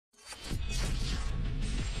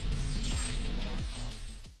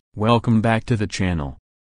Welcome back to the channel.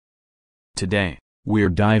 Today, we're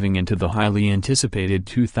diving into the highly anticipated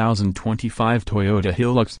 2025 Toyota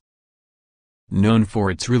Hilux. Known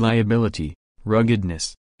for its reliability,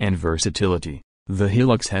 ruggedness, and versatility, the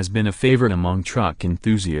Hilux has been a favorite among truck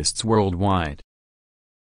enthusiasts worldwide.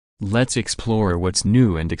 Let's explore what's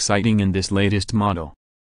new and exciting in this latest model.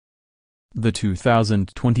 The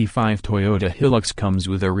 2025 Toyota Hilux comes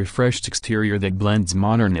with a refreshed exterior that blends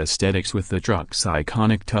modern aesthetics with the truck's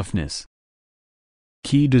iconic toughness.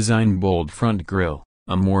 Key design: bold front grille,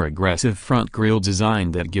 a more aggressive front grille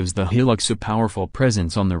design that gives the Hilux a powerful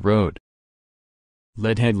presence on the road.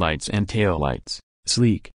 LED headlights and taillights.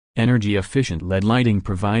 Sleek, energy-efficient LED lighting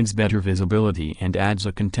provides better visibility and adds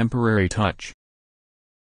a contemporary touch.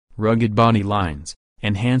 Rugged body lines.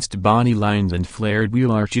 Enhanced body lines and flared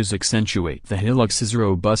wheel arches accentuate the Hilux's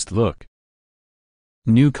robust look.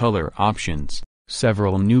 New color options.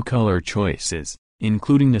 Several new color choices,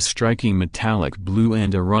 including a striking metallic blue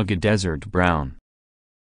and a rugged desert brown.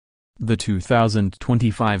 The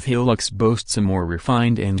 2025 Hilux boasts a more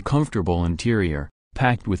refined and comfortable interior,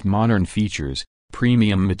 packed with modern features.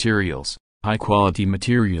 Premium materials, high-quality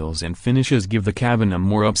materials and finishes give the cabin a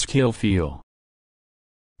more upscale feel.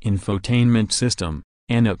 Infotainment system.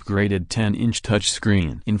 An upgraded 10-inch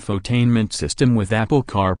touchscreen infotainment system with Apple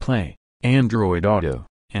CarPlay, Android Auto,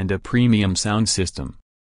 and a premium sound system.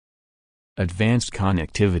 Advanced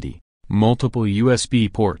connectivity, multiple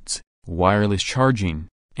USB ports, wireless charging,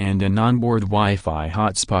 and an onboard Wi-Fi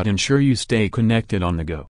hotspot ensure you stay connected on the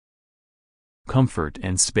go. Comfort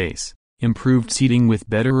and space, improved seating with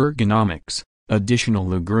better ergonomics, additional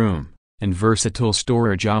legroom, and versatile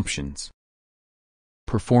storage options.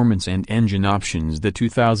 Performance and engine options. The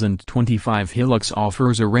 2025 Hilux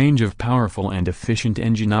offers a range of powerful and efficient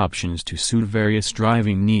engine options to suit various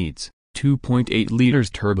driving needs. 2.8 liters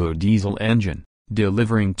turbo diesel engine,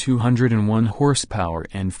 delivering 201 horsepower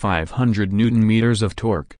and 500 Nm of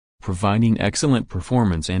torque, providing excellent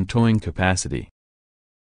performance and towing capacity.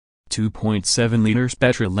 2.7 liters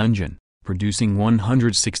petrol engine, producing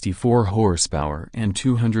 164 horsepower and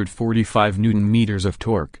 245 Nm of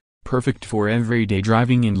torque. Perfect for everyday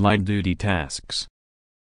driving and light-duty tasks.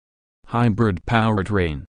 Hybrid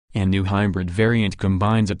powertrain. A new hybrid variant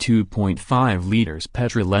combines a 2.5 liters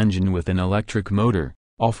petrol engine with an electric motor,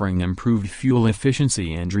 offering improved fuel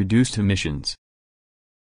efficiency and reduced emissions.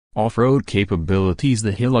 Off-road capabilities.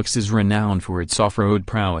 The Hilux is renowned for its off-road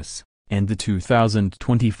prowess, and the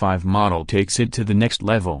 2025 model takes it to the next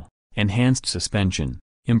level. Enhanced suspension.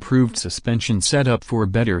 Improved suspension setup for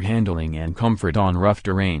better handling and comfort on rough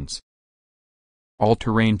terrains.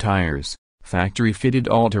 All-terrain tires. Factory-fitted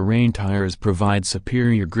all-terrain tires provide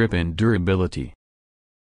superior grip and durability.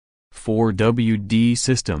 4WD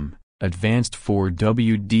system. Advanced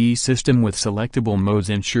 4WD system with selectable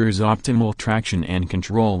modes ensures optimal traction and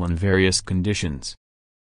control in various conditions.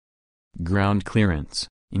 Ground clearance.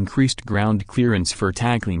 Increased ground clearance for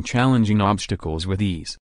tackling challenging obstacles with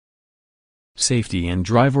ease. Safety and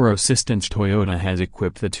driver assistance. Toyota has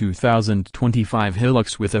equipped the 2025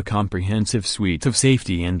 Hilux with a comprehensive suite of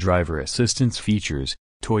safety and driver assistance features.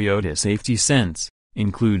 Toyota Safety Sense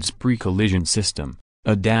includes pre-collision system,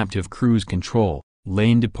 adaptive cruise control,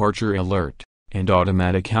 lane departure alert, and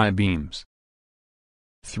automatic high beams.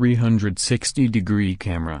 360-degree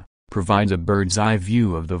camera provides a bird's-eye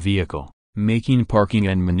view of the vehicle, making parking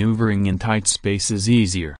and maneuvering in tight spaces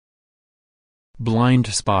easier. Blind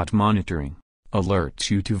spot monitoring alerts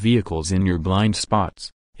you to vehicles in your blind spots,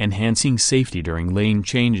 enhancing safety during lane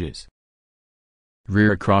changes.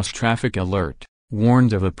 Rear cross-traffic alert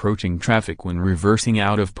warns of approaching traffic when reversing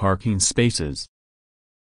out of parking spaces.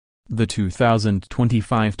 The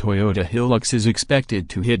 2025 Toyota Hilux is expected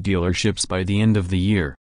to hit dealerships by the end of the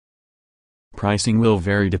year. Pricing will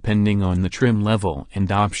vary depending on the trim level and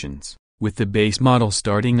options, with the base model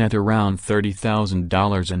starting at around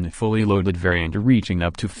 $30,000 and the fully loaded variant reaching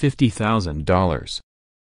up to $50,000.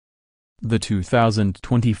 The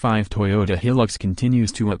 2025 Toyota Hilux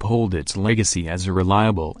continues to uphold its legacy as a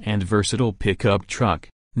reliable and versatile pickup truck,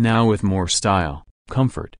 now with more style,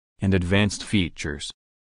 comfort, and advanced features.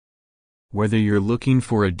 Whether you're looking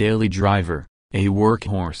for a daily driver, a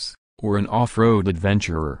workhorse, or an off-road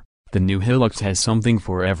adventurer, the new Hilux has something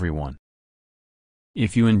for everyone.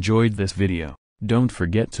 If you enjoyed this video, don't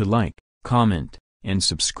forget to like, comment, and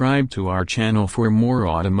subscribe to our channel for more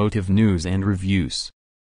automotive news and reviews.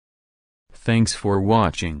 Thanks for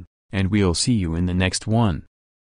watching, and we'll see you in the next one.